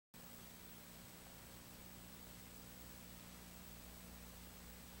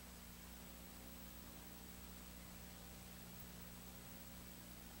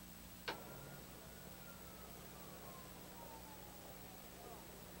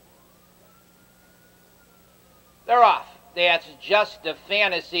They're off. That's Just a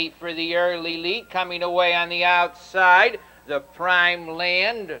Fantasy for the early lead. Coming away on the outside, the Prime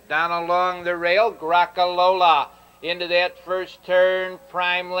Land down along the rail, Gracalola. Into that first turn,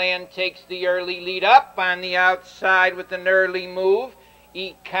 Prime Land takes the early lead up on the outside with an early move.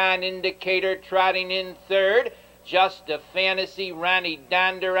 Econ Indicator trotting in third. Just a Fantasy, Ronnie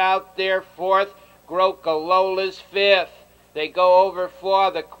Donder out there fourth. Gracalola's fifth. They go over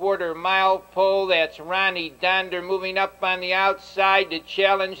for the quarter-mile pole. That's Ronnie Donder moving up on the outside to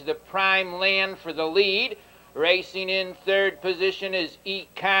challenge the Prime Land for the lead. Racing in third position is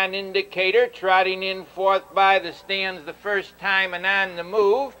Econ Indicator. Trotting in fourth by the stands the first time and on the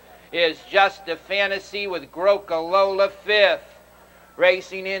move is Just a Fantasy with Gracalola fifth.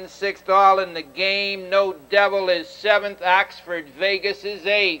 Racing in sixth, all in the game. No Devil is seventh. Oxford Vegas is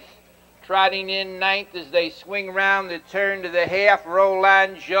eighth. Trotting in ninth as they swing round the turn to the half. Roll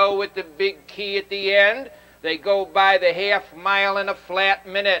on Joe with the big key at the end. They go by the half mile in a flat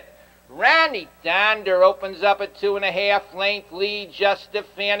minute. Ronnie Donder opens up a 2.5 length lead. Just a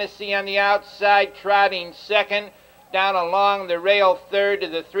Fantasy on the outside, trotting second. Down along the rail third to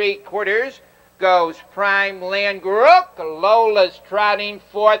the 3/4 goes Prime Land. Gracalola's trotting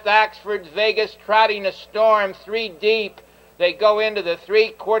fourth. Oxford Vegas trotting a storm 3 deep. They go into the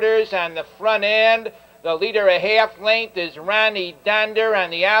 3/4 on the front end. The leader a half length is Ronnie Donder. On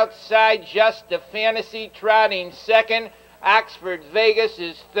the outside, Just a Fantasy trotting second. Oxford Vegas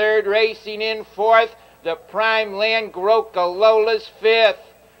is third. Racing in fourth, the Prime Land. Gracalola's fifth.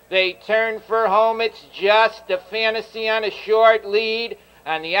 They turn for home. It's Just a Fantasy on a short lead.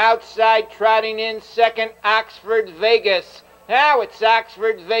 On the outside, trotting in second, Oxford Vegas. Now it's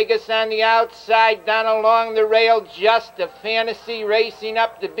Oxford Vegas on the outside, down along the rail. Just a Fantasy racing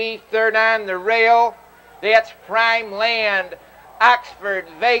up to be third on the rail. That's Prime Land. Oxford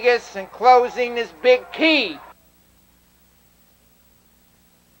Vegas, and closing is Big Key.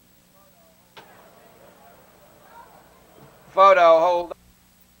 Photo hold.